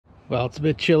Well, it's a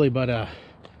bit chilly, but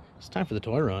it's time for the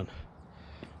toy run.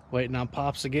 Waiting on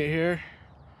Pops to get here.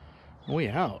 We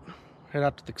out. Head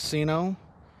out to the casino.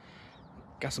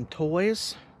 Got some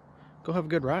toys. Go have a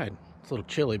good ride. It's a little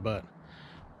chilly, but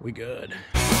we good.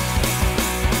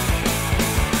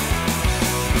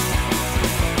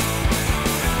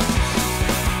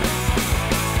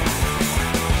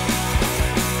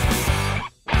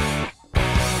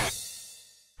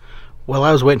 Well,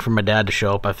 I was waiting for my dad to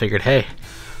show up. I figured, hey,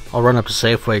 I'll run up to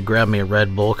Safeway, grab me a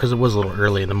Red Bull, because it was a little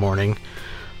early in the morning.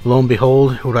 Lo and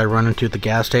behold, who did I run into at the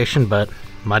gas station but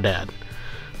my dad.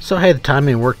 So hey, the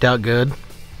timing worked out good.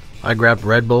 I grabbed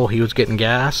Red Bull, he was getting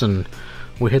gas, and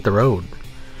we hit the road.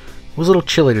 It was a little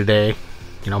chilly today.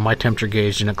 You know, my temperature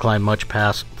gauge didn't climb much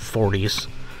past 40s.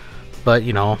 But,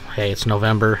 you know, hey, it's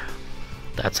November.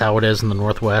 That's how it is in the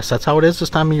Northwest. That's how it is this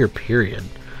time of year, period.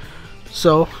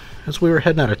 So, as we were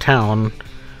heading out of town,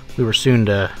 we were soon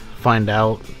to find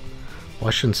out, well,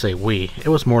 I shouldn't say we, it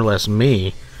was more or less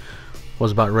me,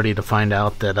 was about ready to find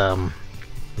out that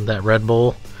that Red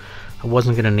Bull, I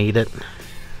wasn't going to need it.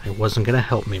 It wasn't going to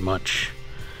help me much.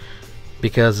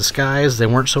 Because the skies, they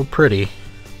weren't so pretty.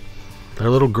 They're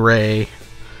a little gray,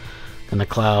 and the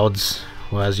clouds,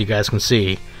 well, as you guys can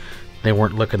see, they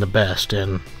weren't looking the best.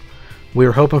 And we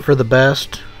were hoping for the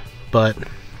best, but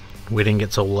we didn't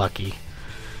get so lucky.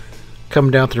 Coming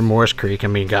down through Morris Creek, I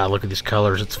mean, God, look at these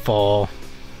colors. It's fall.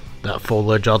 That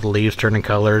foliage, all the leaves turning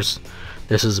colors.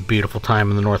 This is a beautiful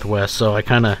time in the Northwest, so I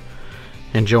kind of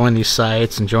enjoying these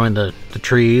sights, enjoying the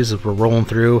trees as we're rolling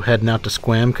through, heading out to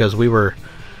Sequim, because we were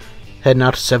heading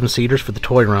out to Cedars for the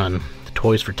toy run, the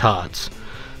Toys for Tots.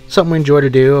 Something we enjoy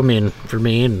to do. I mean, for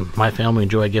me and my family,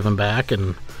 enjoy giving back,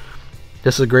 and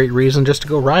this is a great reason just to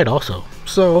go ride also.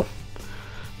 So,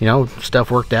 you know,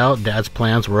 stuff worked out. Dad's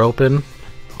plans were open.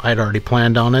 I'd already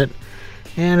planned on it,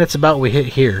 and it's about we hit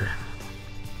here.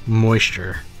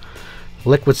 Moisture.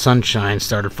 Liquid sunshine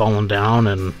started falling down,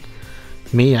 and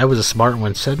me, I was a smart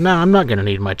one, said, nah, I'm not going to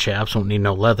need my chaps, won't need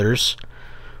no leathers.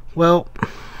 Well,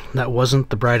 that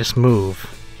wasn't the brightest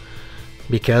move,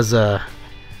 because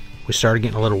we started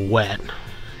getting a little wet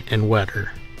and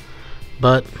wetter.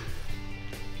 But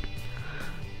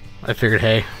I figured,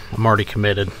 hey, I'm already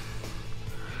committed.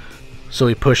 So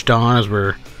we pushed on as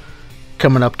we're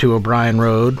coming up to O'Brien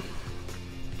Road.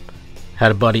 Had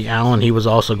a buddy, Alan, he was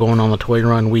also going on the toy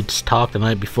run. We just talked the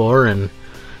night before, and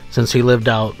since he lived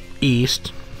out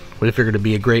east, we figured it'd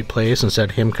be a great place. Instead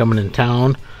of him coming in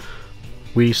town,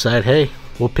 we decided, hey,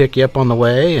 we'll pick you up on the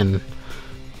way, and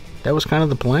that was kind of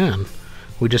the plan.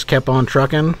 We just kept on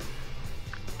trucking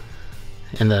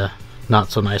in the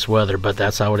not so nice weather, but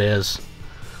that's how it is.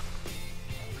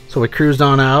 So we cruised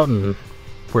on out, and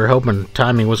we were hoping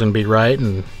timing was going to be right,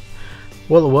 and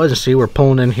well, it was. See, we're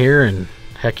pulling in here, and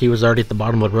heck, he was already at the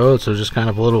bottom of the road, so it was just kind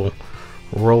of a little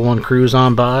rolling cruise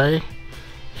on by.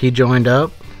 He joined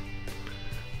up,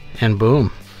 and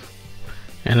boom.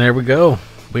 And there we go.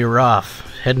 We were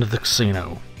off, heading to the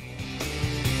casino.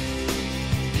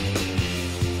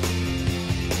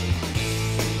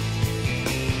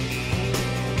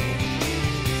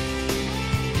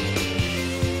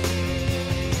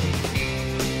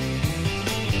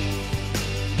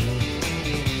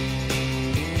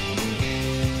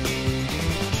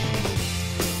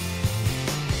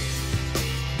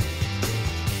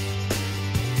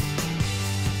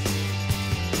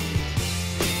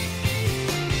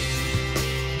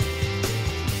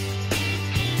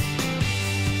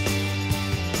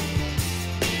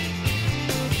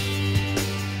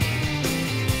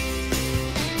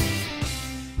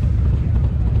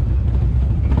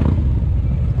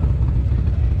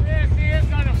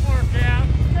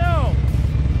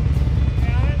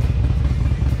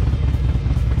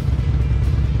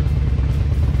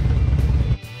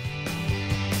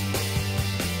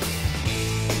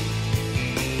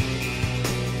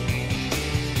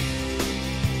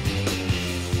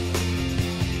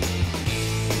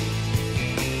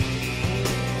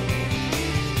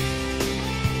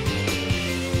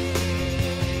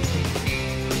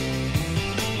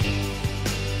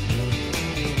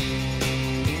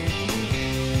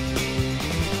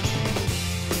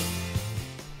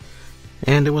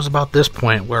 And it was about this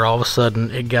point where all of a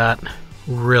sudden it got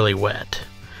really wet.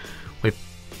 We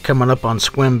coming up on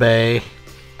Sequim Bay,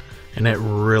 and it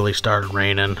really started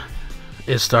raining.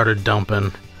 It started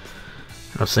dumping.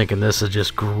 I was thinking, this is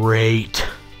just great.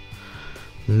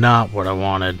 Not what I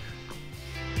wanted.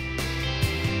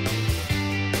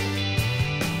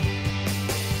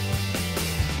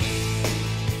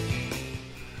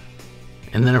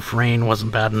 And then if rain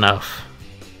wasn't bad enough,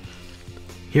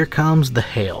 here comes the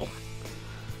hail.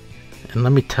 And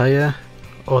let me tell you,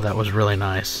 oh, that was really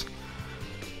nice.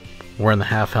 wearing the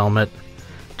half helmet,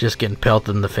 just getting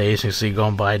pelted in the face. You see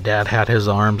going by, Dad had his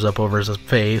arms up over his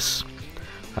face.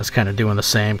 I was kind of doing the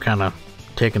same, kind of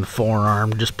taking the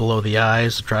forearm just below the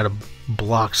eyes to try to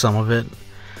block some of it.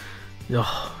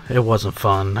 Oh, it wasn't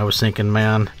fun. I was thinking,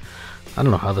 man, I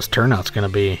don't know how this turnout's going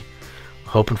to be.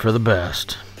 Hoping for the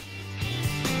best.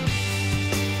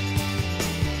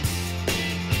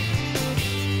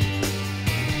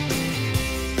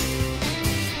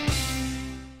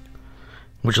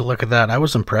 Would you look at that? I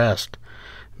was impressed.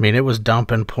 I mean, it was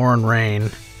dumping, pouring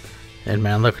rain, and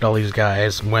man, look at all these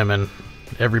guys, women,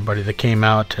 everybody that came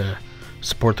out to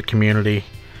support the community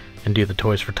and do the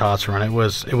Toys for Tots run. It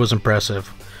was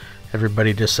impressive.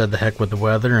 Everybody just said the heck with the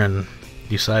weather and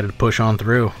decided to push on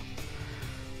through.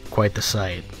 Quite the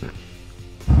sight.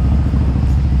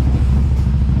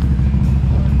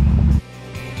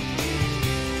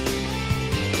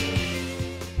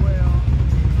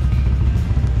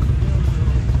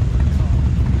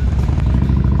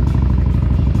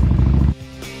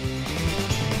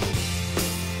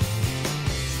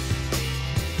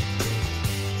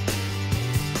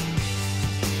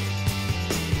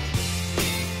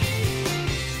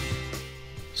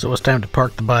 So it's time to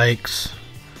park the bikes,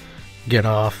 get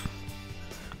off,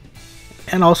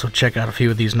 and also check out a few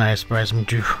of these nice spots.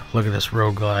 Look at this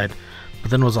road glide.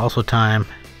 But then it was also time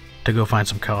to go find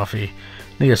some coffee.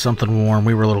 Needed something warm.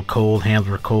 We were a little cold, hands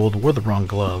were cold, wore the wrong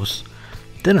gloves.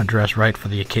 Didn't dress right for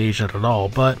the occasion at all,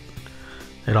 but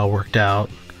it all worked out.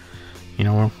 You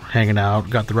know, we're hanging out,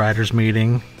 got the riders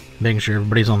meeting, making sure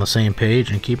everybody's on the same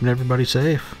page and keeping everybody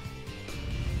safe.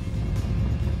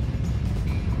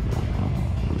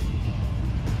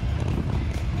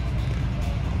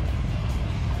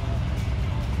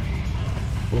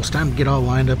 Well, it's time to get all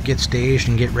lined up, get staged,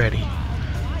 and get ready.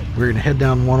 We're going to head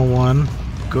down 101,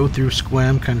 go through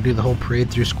Sequim, kind of do the whole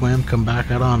parade through Sequim, come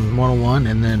back out on 101,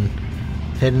 and then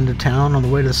head into town on the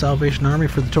way to the Salvation Army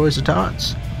for the Toys for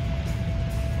Tots.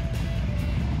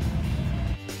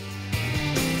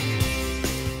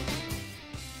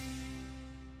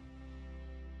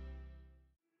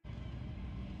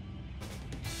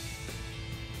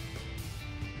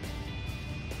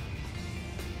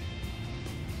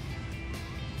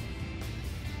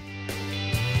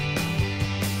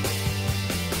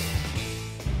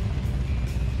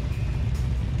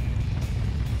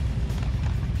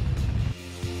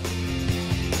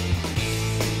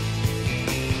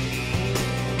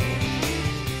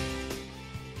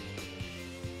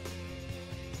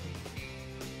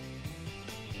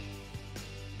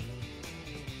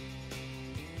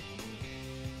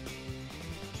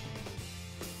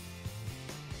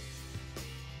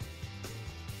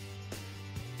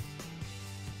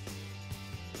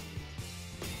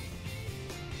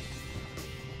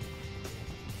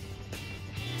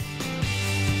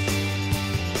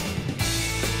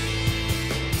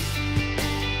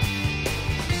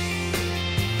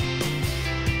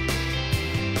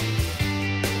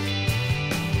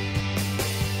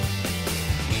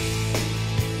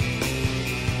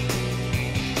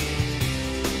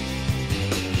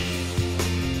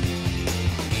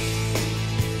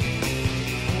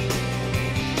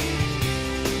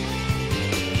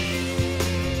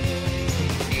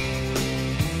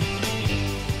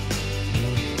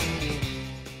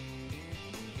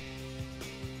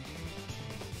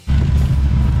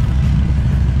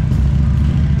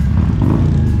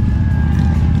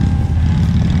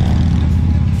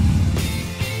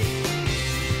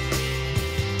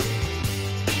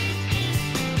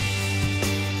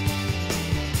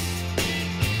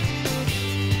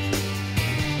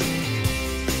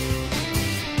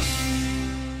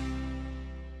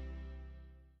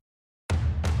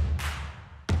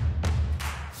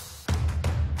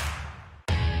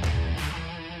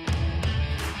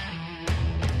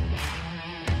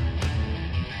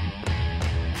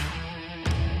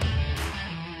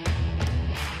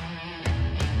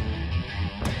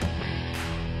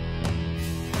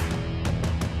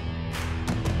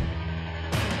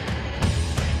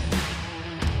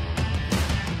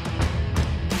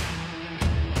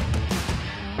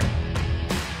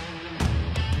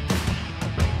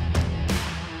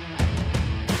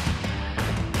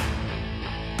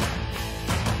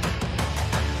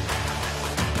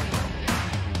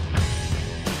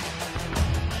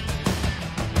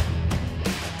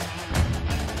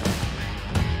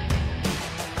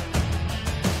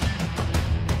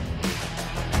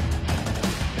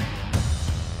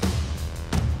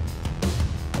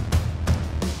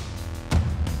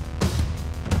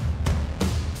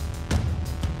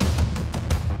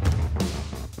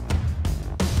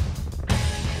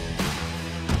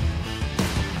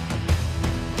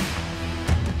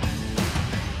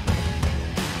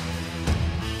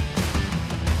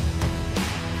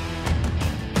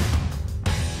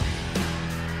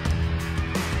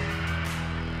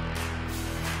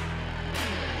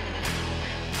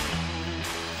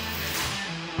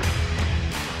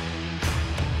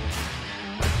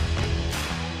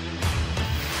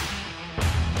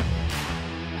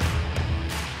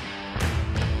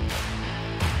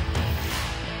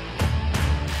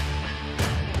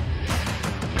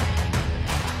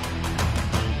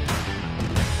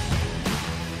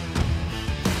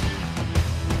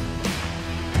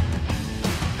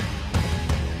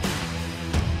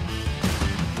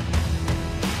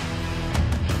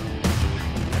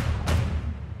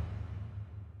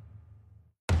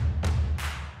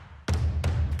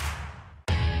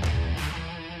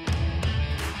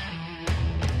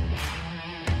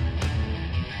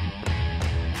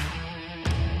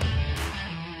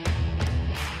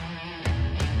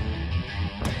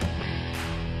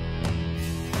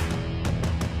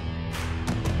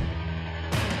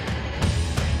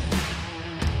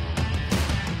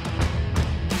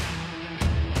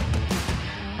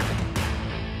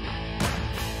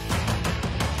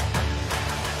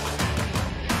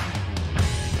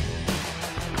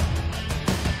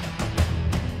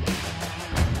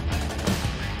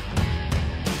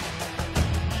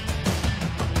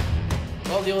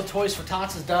 deal with Toys for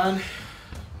Tots is done.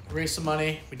 We raised some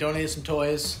money. We donated some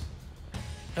toys.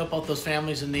 Help out those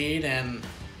families in need. And,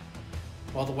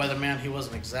 well, the weatherman, he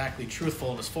wasn't exactly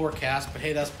truthful in his forecast. But,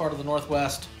 hey, that's part of the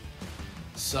Northwest.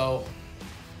 So,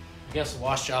 I guess the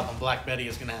wash job on Black Betty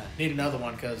is going to need another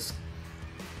one because,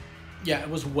 yeah, it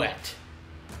was wet.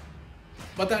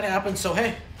 But that happened. So,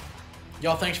 hey,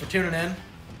 y'all, thanks for tuning in. It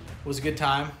was a good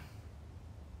time.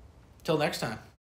 Till next time.